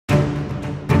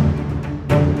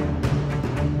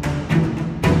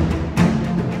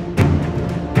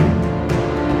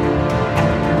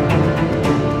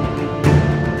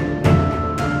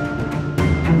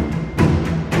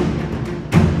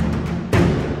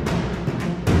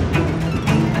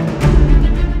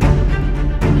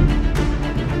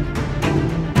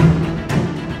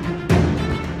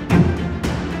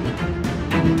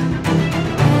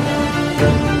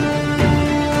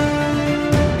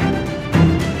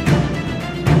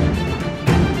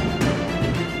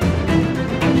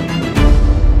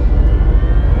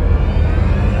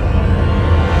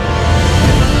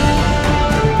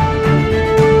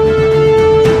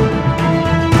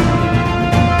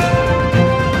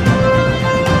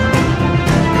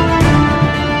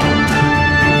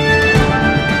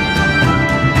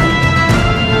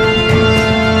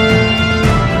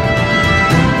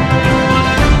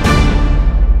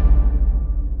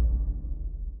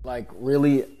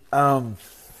I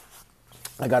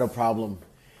got a problem,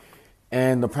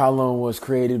 and the problem was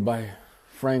created by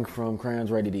Frank from Crayons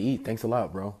Ready-to-Eat. Thanks a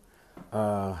lot, bro.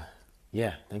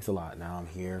 Yeah, thanks a lot. Now I'm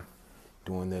here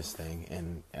doing this thing,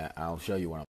 and I'll show you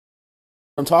what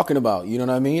I'm talking about. You know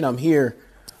what I mean? I'm here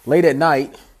late at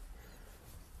night.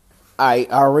 I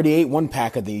already ate 1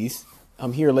 pack of these.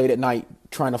 I'm here late at night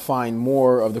trying to find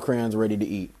more of the Crayons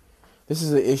Ready-to-Eat. This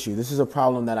is an issue. This is a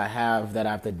problem that I have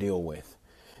to deal with.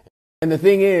 And the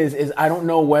thing is I don't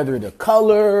know whether to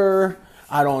color.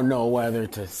 I don't know whether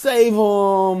to save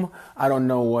them. I don't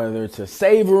know whether to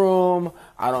savor them.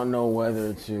 I don't know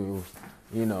whether to,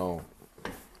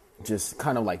 just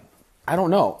kind of like, I don't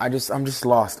know. I'm just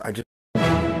lost. Look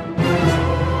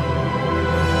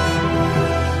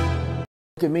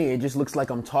at me. It just looks like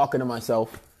I'm talking to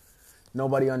myself.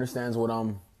 Nobody understands what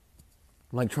I'm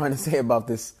like trying to say about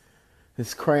this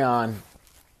crayon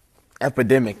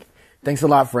epidemic. Thanks a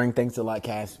lot, Frank. Thanks a lot,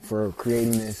 Cass, for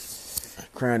creating this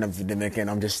crayon epidemic,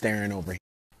 and I'm just staring over here.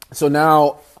 So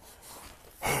now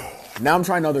I'm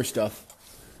trying other stuff.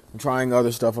 I'm trying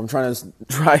to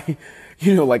try,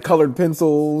 like colored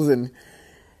pencils and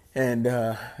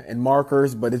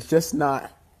markers, but it's just not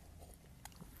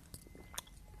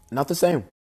the same.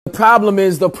 The problem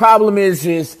is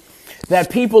that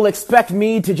people expect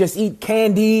me to just eat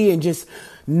candy and just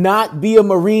not be a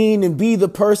Marine and be the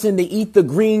person to eat the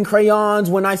green crayons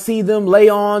when I see them lay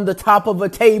on the top of a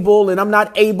table and I'm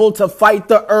not able to fight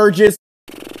the urges.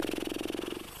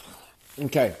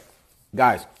 Okay,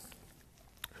 guys,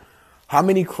 how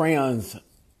many crayons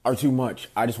are too much?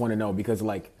 I just want to know, because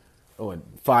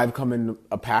 5 come in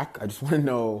a pack. I just want to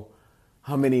know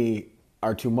how many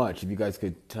are too much, if you guys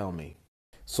could tell me.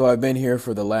 So I've been here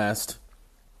for the last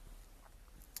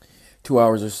 2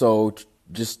 hours or so,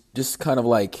 just kind of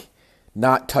like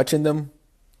not touching them,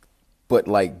 but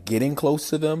like getting close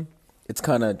to them. It's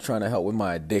kind of trying to help with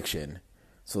my addiction.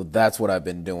 So that's what I've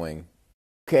been doing.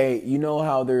 Okay, you know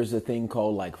how there's a thing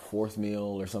called like fourth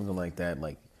meal or something like that,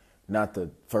 like not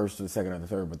the first or the second or the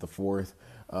third, but the fourth.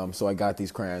 So I got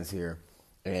these crayons here,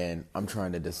 and I'm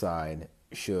trying to decide,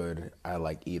 should I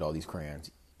like eat all these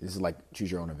crayons? This is like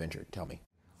choose your own adventure. Tell me.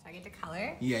 So I get to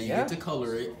color? Yeah, you get to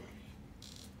color it.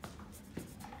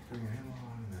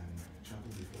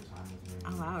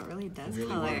 Oh wow, it really does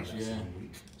color. Works, yeah.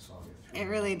 It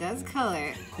really does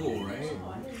color. Cool, right?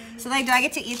 So like, do I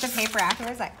get to eat the paper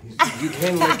afterwards? Like, you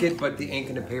can lick it, but the ink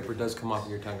and the paper does come off of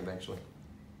your tongue eventually.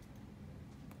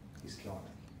 He's killing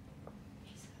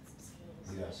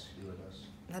it. Yes, he really does.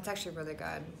 that's actually really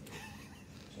good.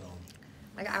 So.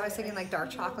 Like I was thinking like dark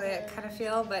chocolate kind of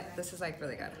feel, but this is like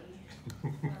really good.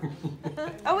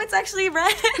 Oh, it's actually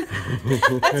red. I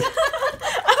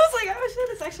was like, oh shit,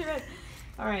 it's actually red.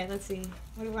 All right, let's see.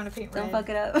 What do we want to paint red? Don't fuck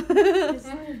it up.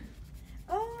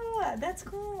 Oh, that's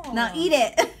cool. Now eat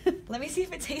it. Let me see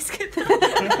if it tastes good.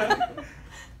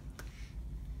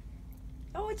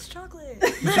 Oh, it's chocolate.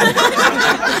 It's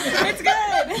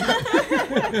good.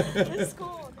 This is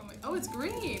cool. Oh, it's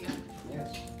green.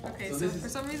 Yes. Okay, so for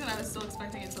some reason I was still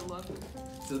expecting it to look.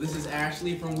 So this is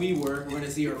Ashley from WeWork. We're going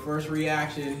to see her first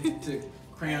reaction to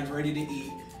Crayons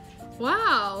Ready-to-Eat.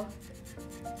 Wow.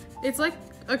 It's like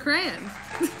a crayon.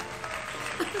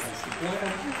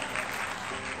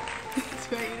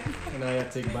 And I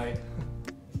have to take a bite.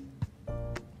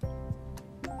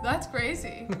 That's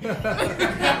crazy.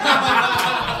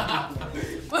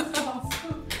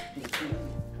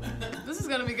 This is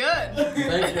gonna be good.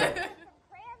 Thank you.